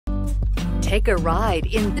Take a ride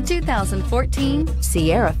in the 2014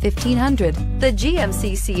 Sierra 1500. The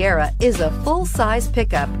GMC Sierra is a full-size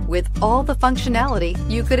pickup with all the functionality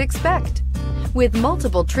you could expect. With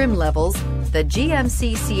multiple trim levels, the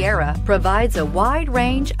GMC Sierra provides a wide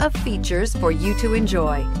range of features for you to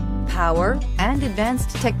enjoy. Power and advanced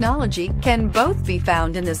technology can both be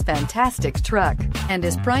found in this fantastic truck and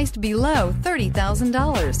is priced below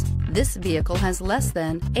 $30,000. This vehicle has less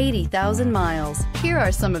than 80,000 miles. Here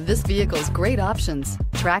are some of this vehicle's great options: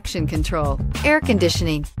 traction control, air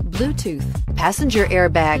conditioning, Bluetooth, passenger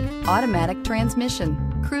airbag, automatic transmission,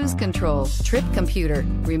 cruise control, trip computer,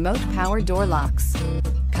 remote power door locks,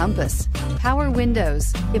 compass, power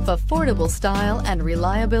windows. If affordable style and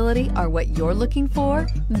reliability are what you're looking for,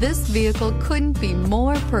 this vehicle couldn't be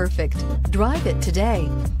more perfect. Drive it today.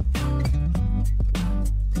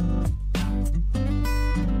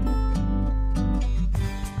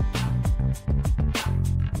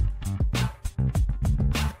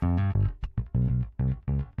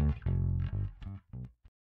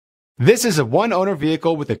 This is a one-owner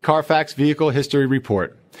vehicle with a Carfax Vehicle History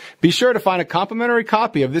Report. Be sure to find a complimentary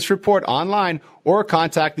copy of this report online or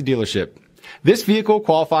contact the dealership. This vehicle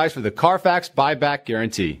qualifies for the Carfax Buyback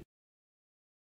Guarantee.